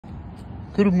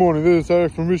Good morning, this is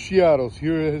Eric from Risciatos.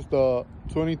 Here is the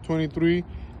 2023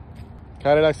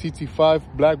 Cadillac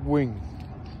CT5 Black Wing.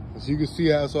 As you can see,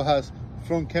 it also has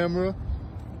front camera.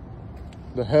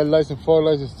 The headlights and fog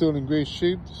lights are still in great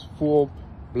shape. It's full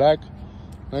black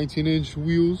 19-inch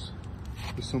wheels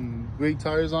with some great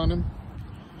tires on them.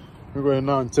 We're going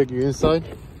now and take you inside.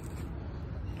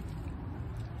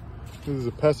 This is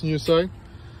the passenger side.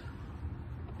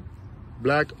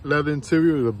 Black leather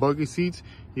interior with the buggy seats.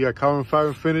 You got carbon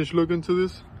fiber finish look into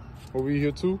this over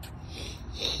here too.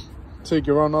 Take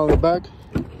you around on the back.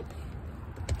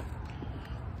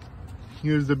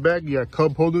 Here's the back. You got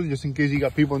cup holders just in case you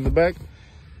got people in the back.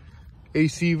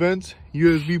 AC vents,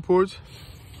 USB ports.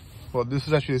 Well, this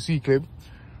is actually a C-clip.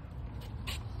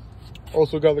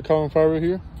 Also got the carbon fiber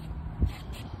here.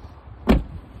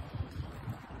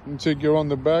 And take you around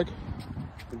the back.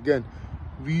 Again,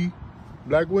 V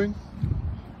Black Wing.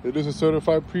 It is a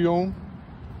certified pre-owned.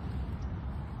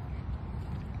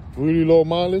 Really low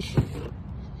mileage.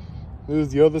 This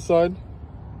is the other side.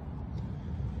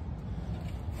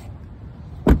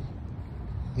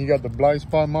 You got the blind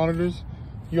spot monitors.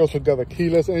 You also got the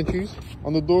keyless entries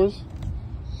on the doors.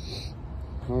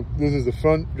 This is the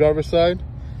front driver's side.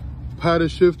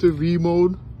 Padded shifter, V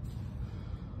mode.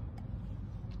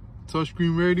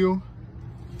 Touchscreen radio.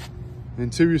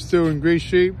 Interior still in great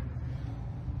shape.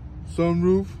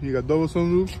 Sunroof, you got double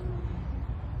sunroof.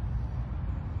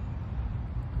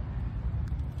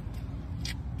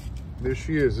 There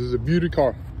she is. This is a beauty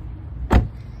car.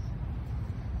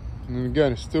 And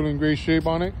again, it's still in great shape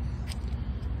on it.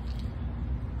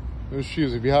 There she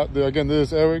is. If you have, again, this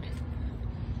is Eric.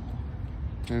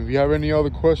 And if you have any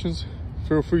other questions,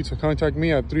 feel free to contact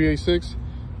me at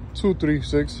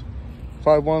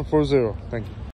 386-236-5140. Thank you.